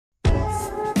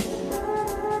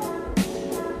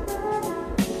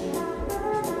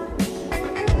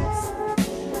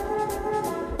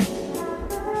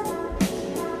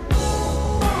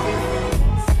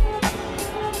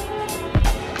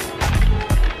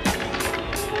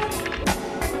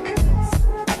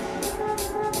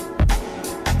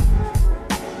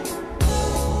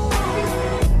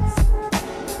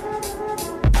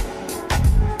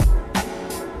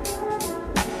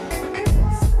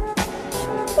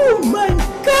Oh my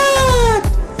god!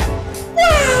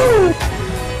 Wow!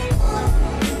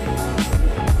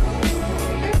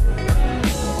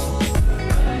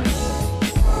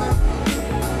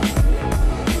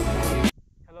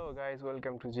 Hello guys,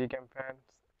 welcome to Gcam fans,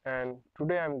 and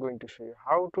today I'm going to show you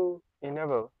how to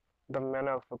enable the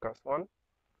manual focus on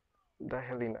the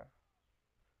Helena.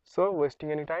 So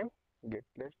wasting any time,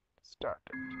 let's start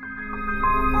it.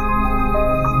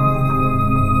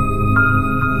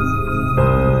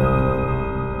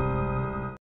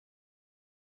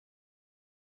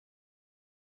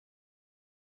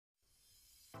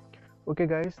 Okay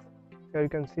guys, here you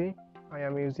can see I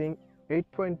am using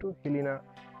 8.2 Helena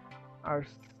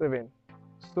R7.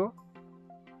 So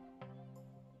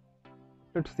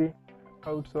let's see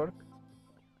how it's work.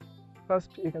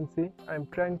 First you can see I am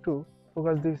trying to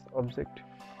focus this object,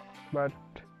 but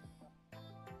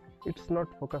it's not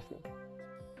focusing.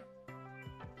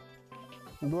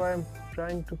 Though I am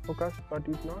trying to focus, but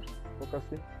it's not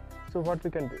focusing. So what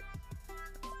we can do?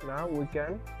 Now we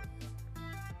can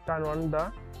turn on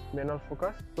the manual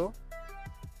focus, so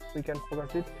we can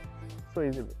focus it so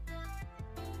easily.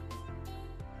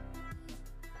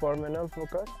 For manual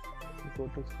focus, go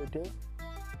to setting,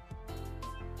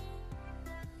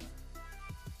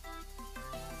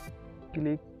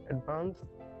 click advanced.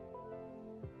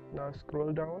 Now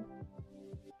scroll down.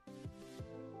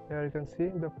 Here you can see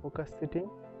the focus setting.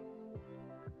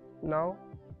 Now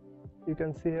you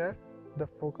can see here the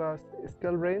focus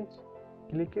scale range.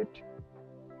 Click it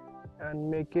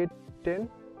and make it 10.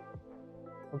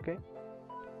 Okay,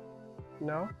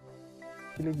 now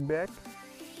click back,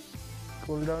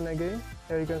 scroll down again.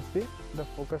 Here you can see the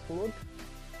focus mode,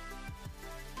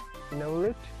 enable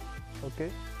it. Okay,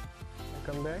 I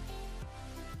come back.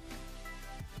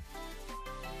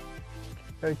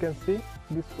 Here you can see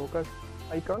this focus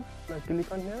icon. Now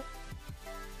click on here.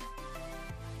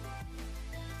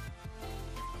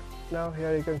 Now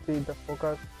here you can see the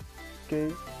focus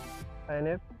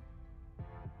KINF.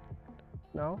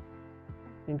 Now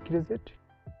increase it.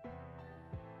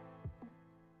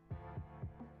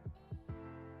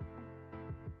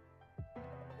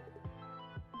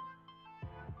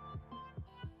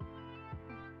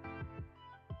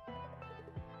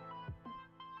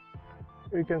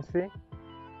 You can see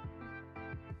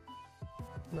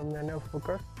the manual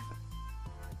focus.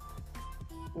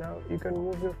 Now you can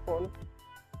move your phone,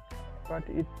 but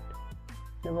it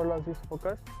never loses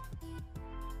focus.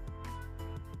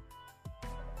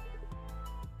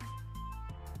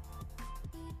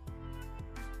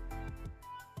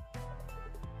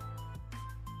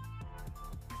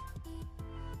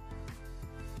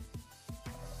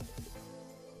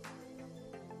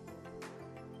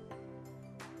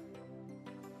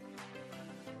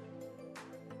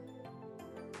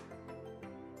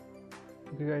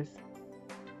 Okay guys,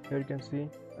 here you can see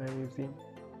I am using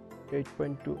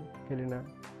 8.2 Helena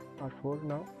R4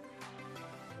 now.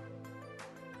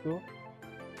 So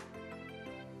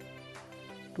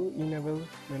to enable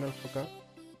manual focus,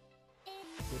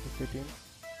 go to setting,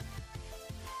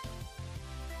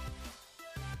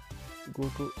 go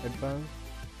to advanced.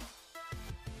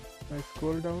 I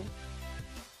scroll down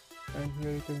and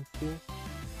here you can see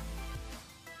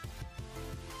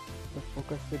the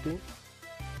focus setting.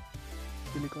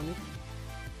 Click on it.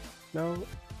 Now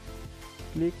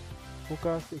click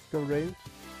focus scale range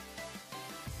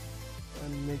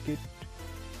and make it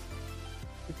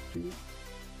 50.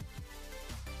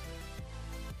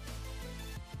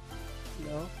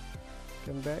 Now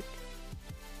come back,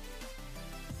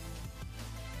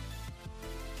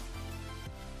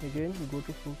 again go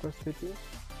to focus setting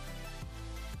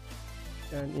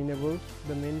and enable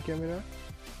the main camera.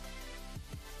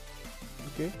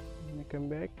 Okay, come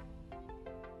back.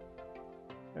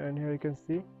 And here you can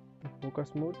see the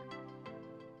focus mode.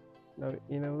 Now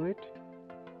enable it.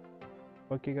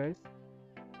 Okay guys,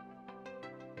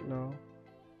 now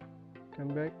come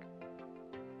back.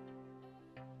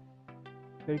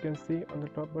 Here you can see on the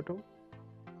top bottom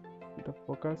the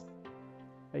focus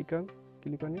icon.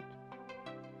 Click on it.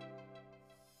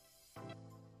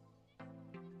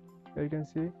 Here you can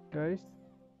see guys,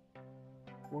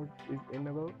 mode is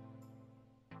enabled.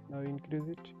 Now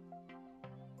increase it.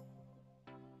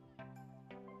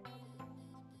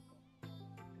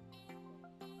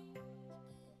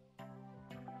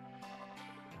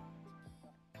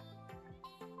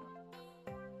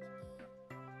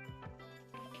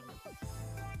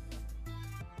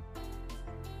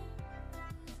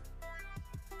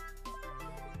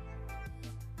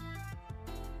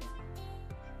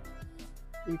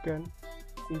 You can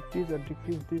increase or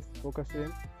decrease this focus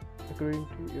range according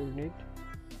to your need.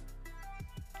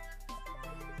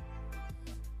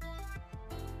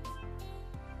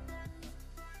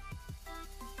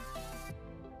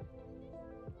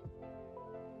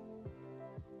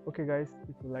 Okay guys,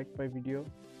 if you like my video,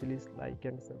 please like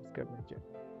and subscribe my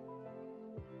channel.